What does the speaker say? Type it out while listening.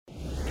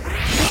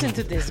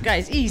listen to this,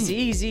 guys.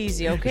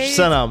 Easy, okay?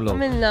 X'se nagħmlu?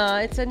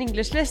 Minna, it's an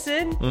English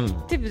lesson.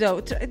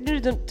 Tibdaw,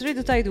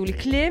 tridu tajdu li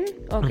klim,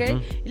 okay?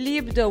 Li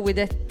jibdaw with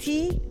a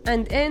T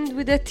and end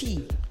with a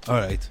T. All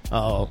right.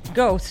 Oh.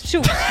 Go,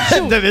 shoot.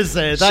 Devi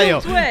say,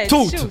 tajjo.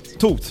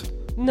 Tut.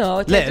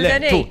 No, Le,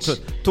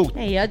 tut.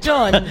 Ejja,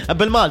 John.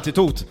 Bil-Malti,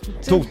 tut.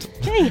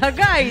 Ejja,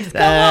 guys,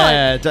 come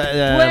on.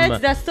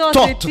 Words that start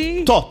with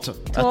T. Tot,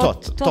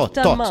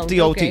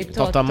 T-O-T,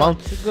 tot amount.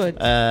 Good.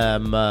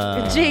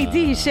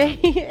 JD, xej.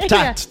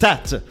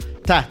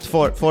 Tat,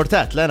 for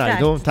tat, le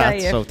ngħidu,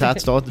 tat, so tat,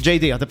 tot.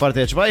 JD għati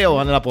parteċipa jew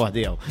għan la poħdi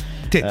jew.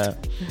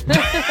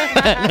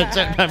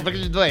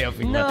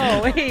 No,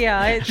 ejja.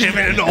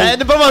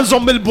 Niprofa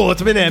nżomm il-bot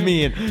minn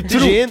emin.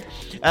 Tiġin,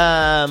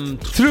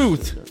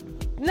 truth.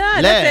 No,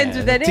 let's end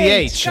with an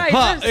H.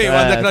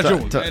 Għandek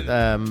raġun.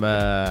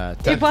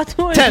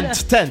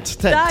 Tent.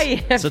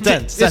 Tajjeb. So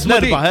tent.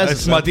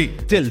 Isma di.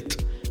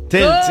 Tilt.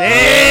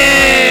 Tent.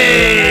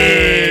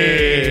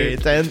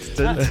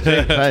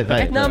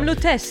 Qed nagħmlu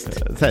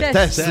test.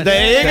 Test.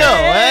 There you go.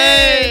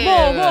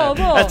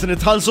 Mo. Qed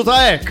nitħallsu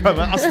ta' hekk.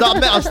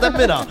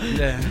 Għasdemmina.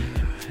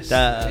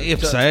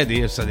 Ibsa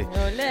di.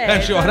 Hemm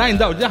xi oħrajn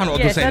daw li aħna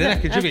qogħdu sejrin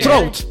hekk ġifieri.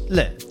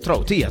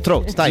 Throat, hija,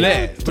 throat,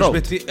 tajjeb.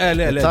 Throat.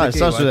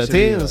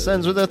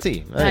 Sends with a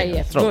T.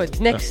 Tajjeb, good.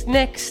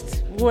 Next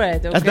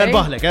word, okay? Qed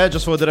nerbaħlek,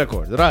 just for the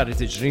record. Rari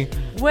tiġri.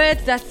 Word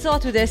that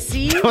start with a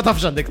C. Ma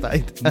tafx għandek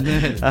tajt.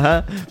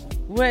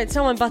 Word,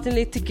 someone button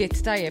li ticket,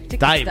 tajjeb.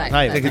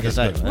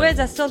 Word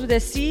that start with a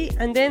C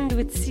and end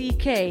with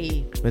CK.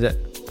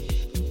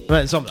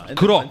 Insomma,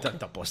 Krom.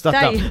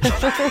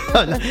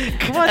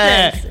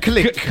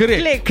 Klik.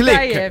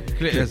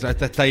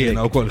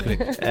 Tajjena u koll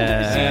klik.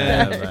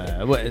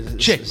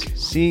 Check.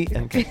 See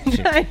and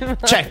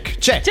check.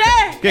 Check.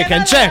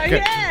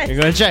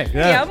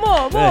 Ja, mo.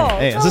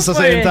 Sissa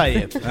sejn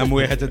tajjeb. Hemm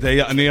wieħed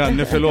idejjaqni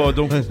għanni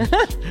fil-ħodu.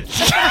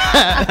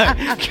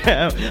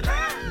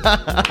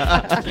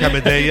 Kemm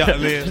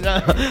idejjaqli.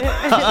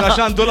 Għax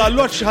għandu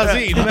l-alloċ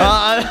ħażin.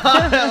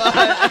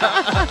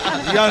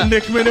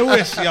 Jannik minn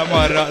wis ja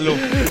marraqlu.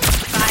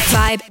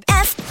 Vibe